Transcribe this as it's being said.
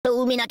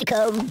told me not to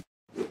come.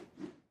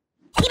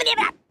 Give me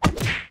that!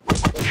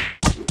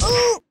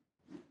 Ooh!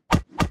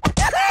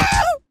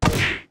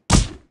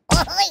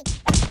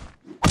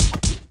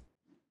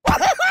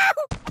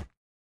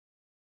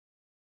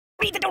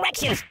 Read the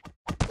directions!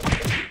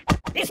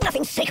 There's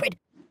nothing sacred.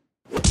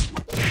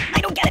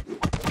 I don't get it.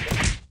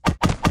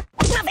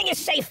 Nothing is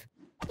safe.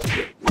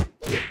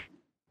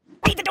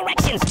 Read the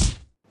directions.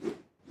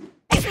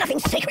 There's nothing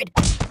sacred.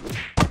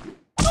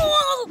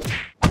 Oh!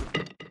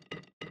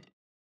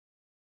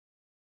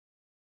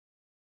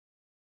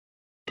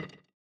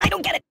 I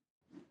don't get it.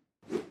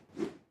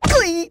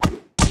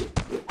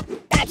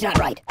 That's not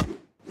right.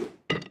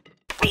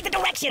 Read the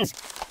directions.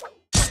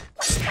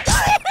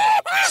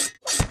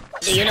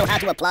 Do you know how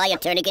to apply a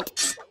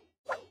tourniquet?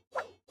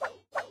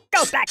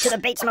 Go back to the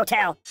Bates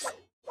Motel.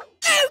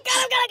 Oh,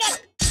 got him.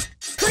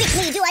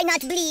 Quickly, do I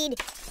not bleed?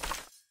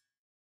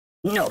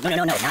 No, not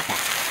that.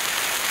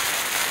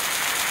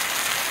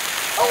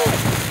 Oh!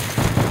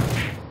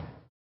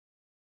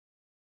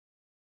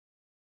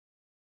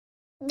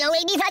 No,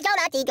 mi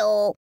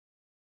faccio.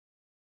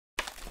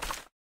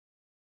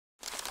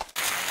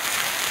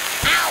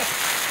 Ow!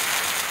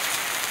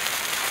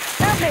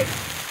 Help me!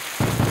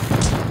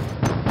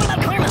 What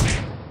about karma?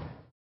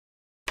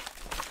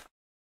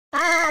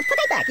 Put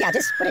it back. Yeah,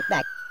 just put it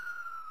back.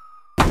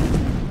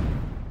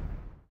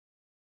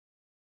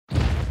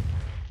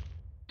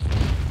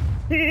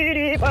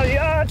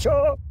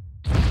 Pagliaccio!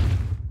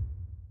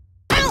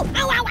 Ow!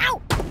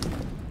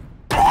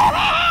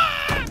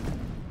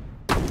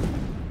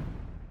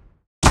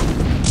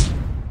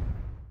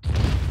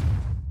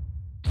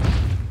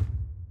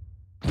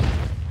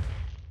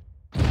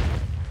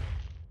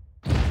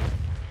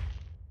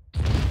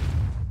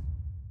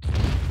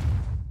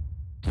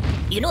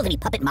 Do you know of any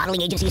puppet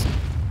modeling agencies?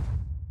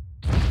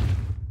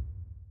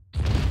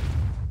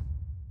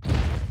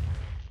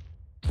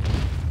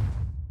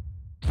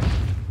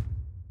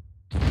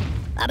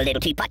 I'm a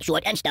little teapot,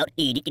 short and stout.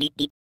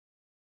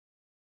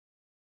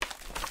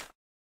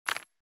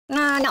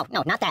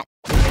 No, not that.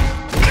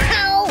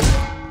 Ow!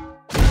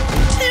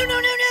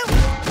 No!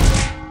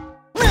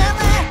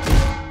 Mama!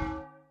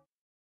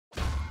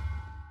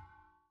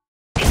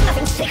 There's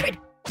nothing sacred.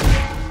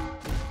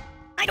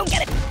 I don't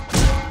get it.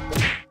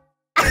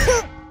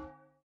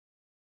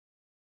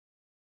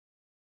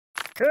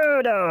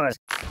 Kudos.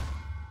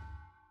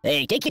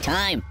 Hey, take your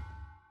time.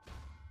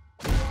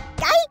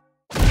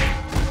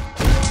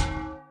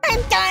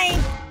 I'm dying!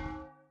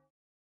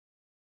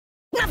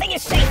 Nothing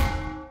is safe!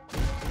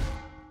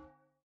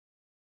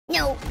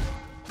 No!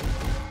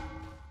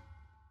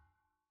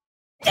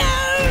 No!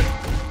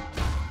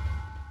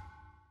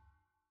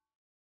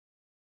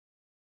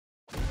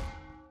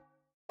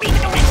 Read the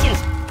directions!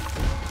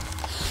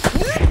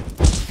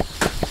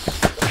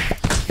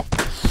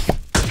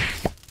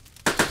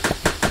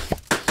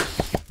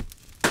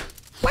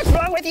 What's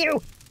wrong with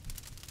you?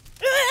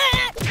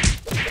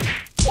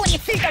 What do you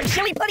think, I'm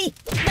silly putty?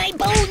 My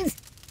bones!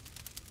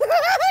 No!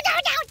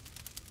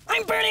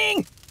 I'm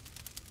burning!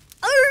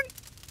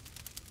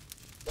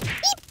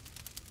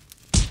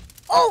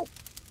 Oh!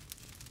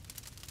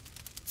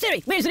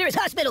 Siri, where's the nearest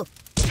hospital?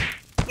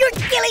 You're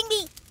killing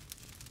me!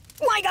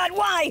 My God,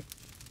 why?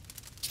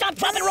 Stop,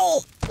 drop, and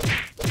roll!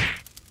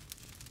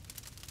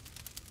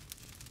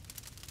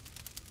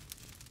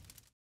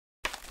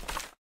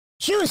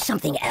 Choose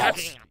something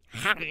else.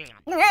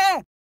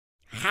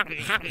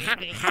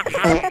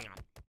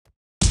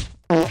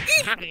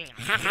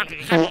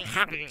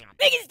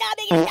 Make it stop!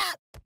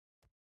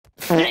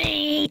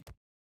 Free!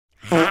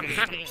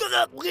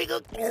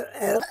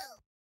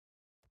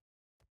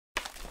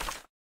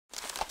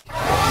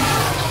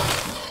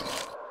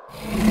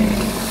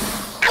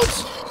 Ouch!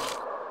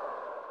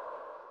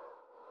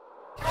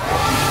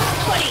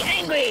 Buddy,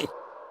 angry!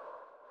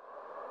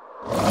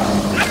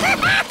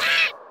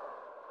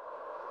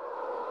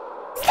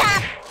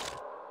 Stop!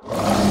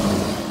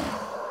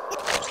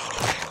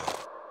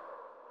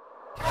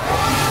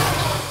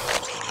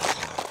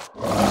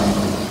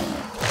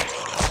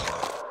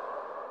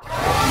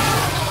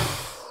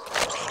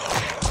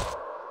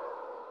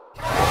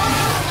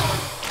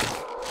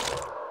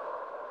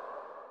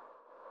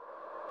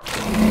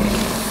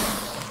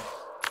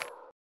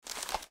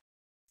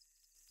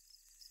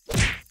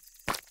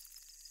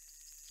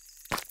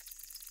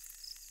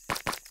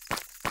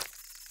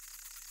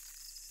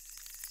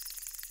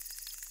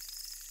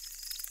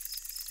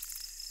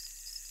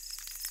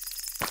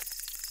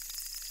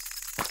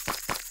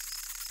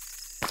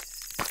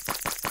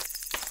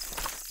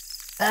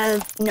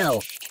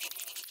 No.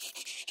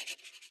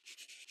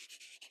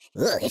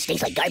 Ugh, it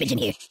stinks like garbage in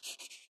here.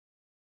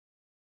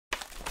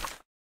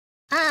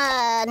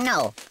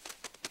 No.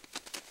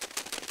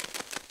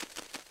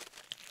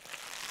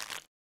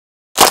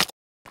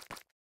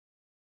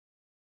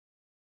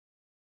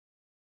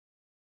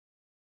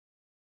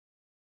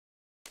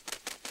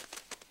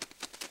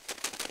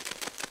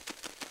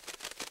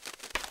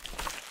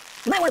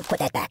 You might want to put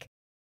that back.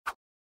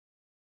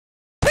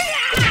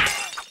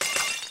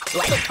 Do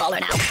I look taller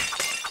now?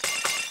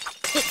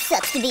 It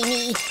sucks to be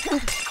me.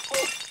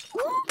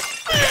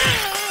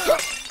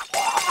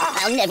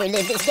 I'll never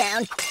live this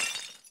down.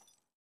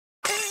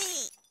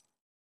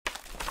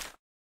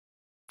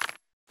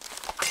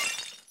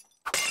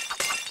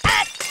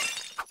 Ah!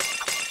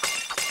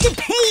 The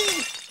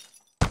pain!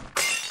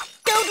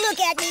 Don't look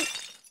at me!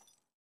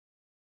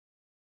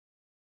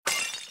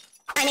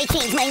 I may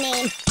change my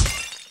name.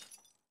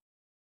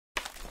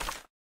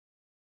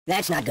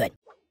 That's not good.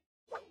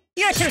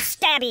 You're too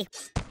stabby.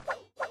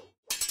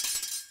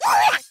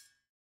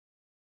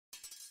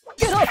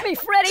 Get off me,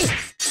 Freddy!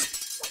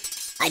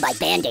 I buy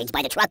Band-Aids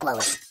by the truckload.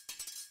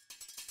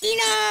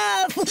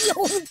 Enough!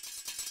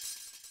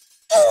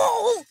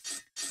 Oh!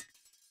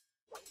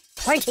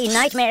 20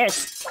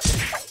 nightmares.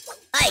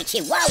 Aye,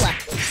 Chihuahua.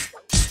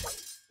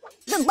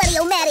 The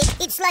Buddy-O-Matic,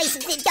 it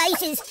slices, it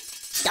dices.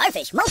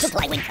 Starfish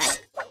multiply when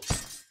cut.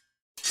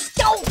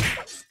 Go!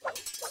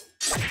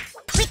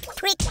 Prick,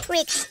 prick,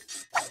 prick.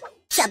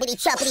 Choppity,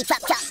 choppity,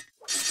 chop, chop.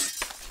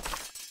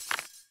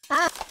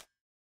 Ah.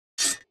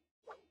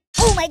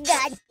 Oh my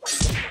God!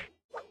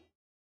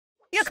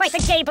 You're quite the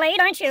gay blade,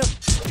 aren't you?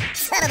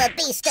 Son of a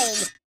bee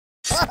sting!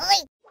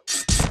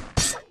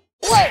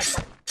 Whoa!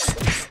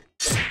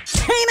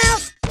 Time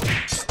out!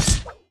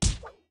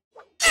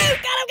 Oh,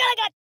 got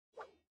him!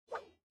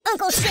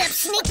 Uncle Skip,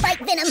 snake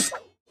bite venom.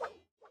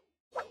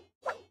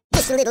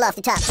 Just a little off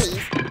the top, please.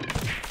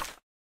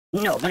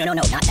 No, not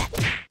that.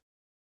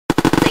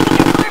 Think of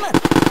your karma!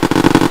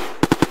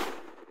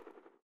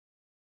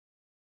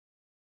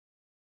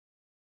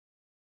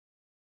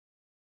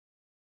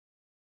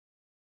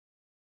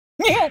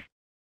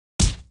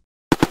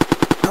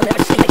 I'll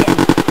never sleep again.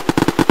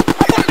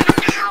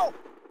 Ow!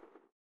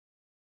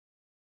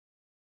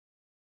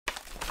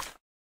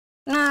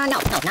 No,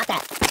 not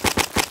that.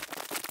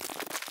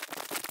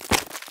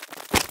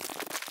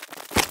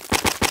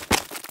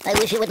 I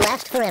wish it would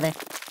last forever.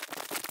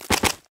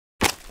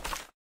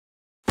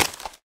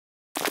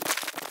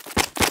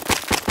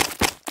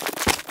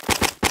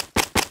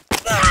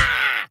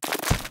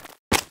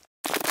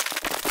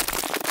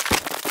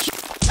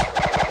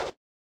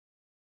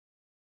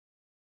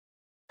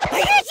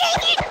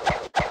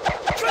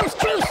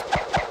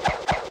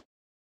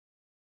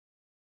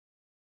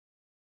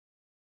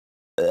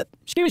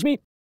 Excuse me.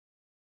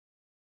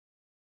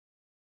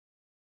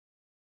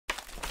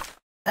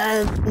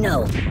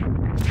 No.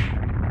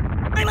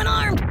 I'm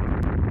unarmed!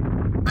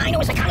 I know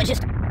a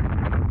psychologist!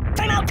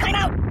 Time out!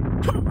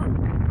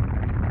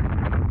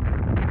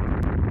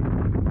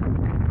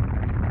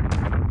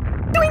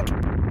 Doink!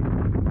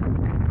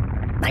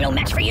 I no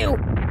match for you!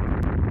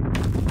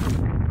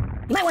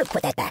 You might want to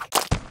put that back.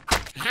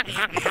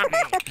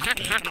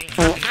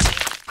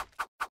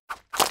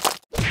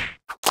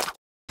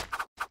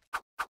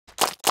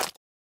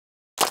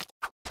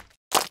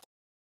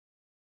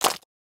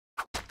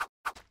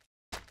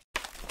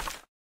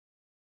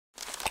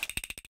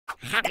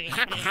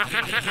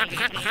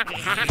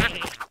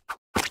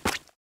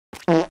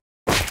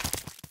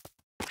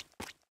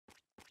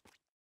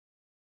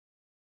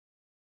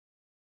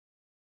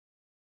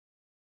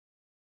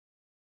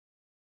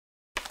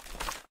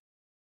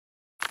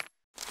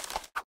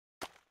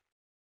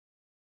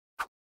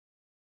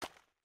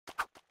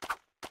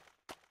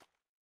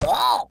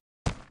 Oh!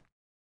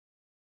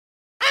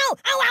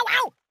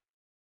 Ow!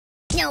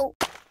 No.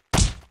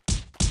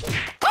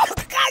 Oh,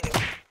 God!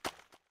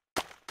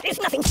 There's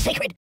nothing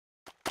sacred.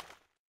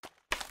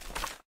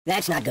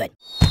 That's not good.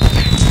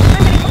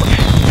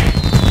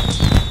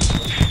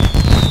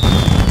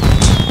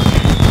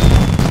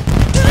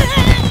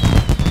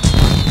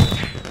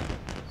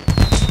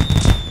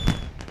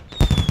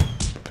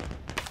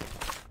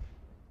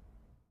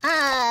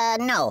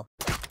 No.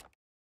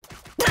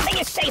 Nothing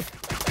is safe.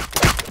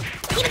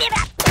 Even if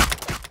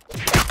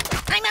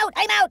I'm out.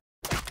 I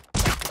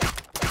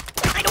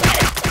don't get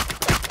it.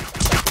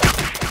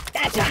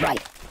 That's not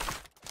right.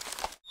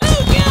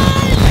 Oh,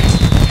 God!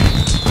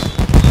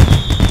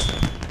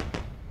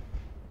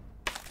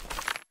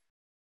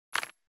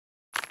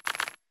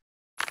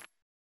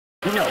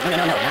 No,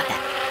 not that.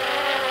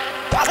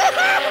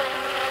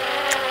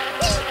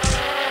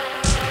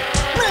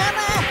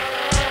 Mama!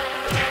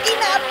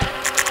 Enough!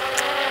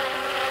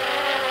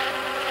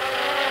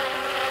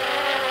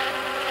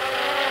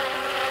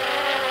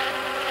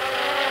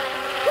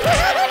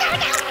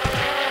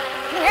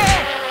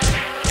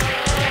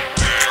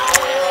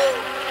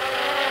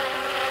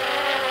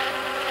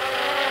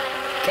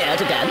 Care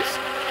to dance?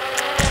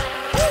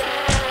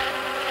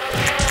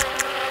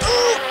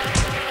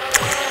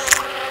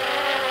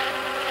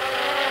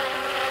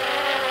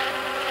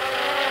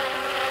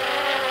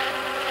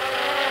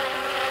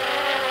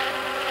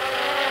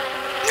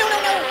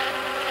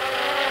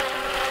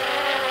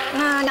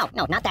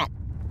 No, not that.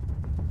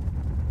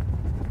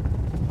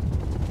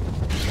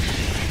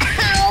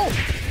 Ow!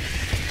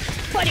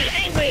 Buddy,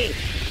 angry!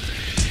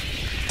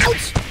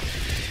 Ouch!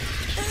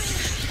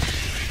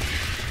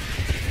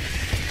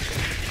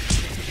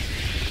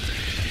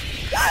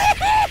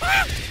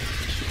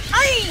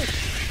 Aye!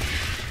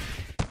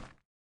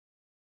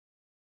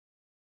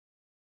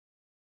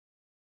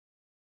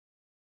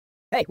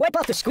 Hey, wipe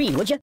off the screen,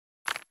 would you?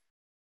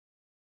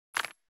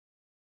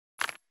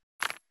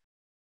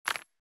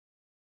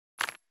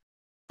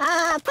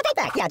 put that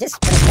back. Yeah, just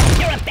put it back.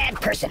 You're a bad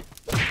person.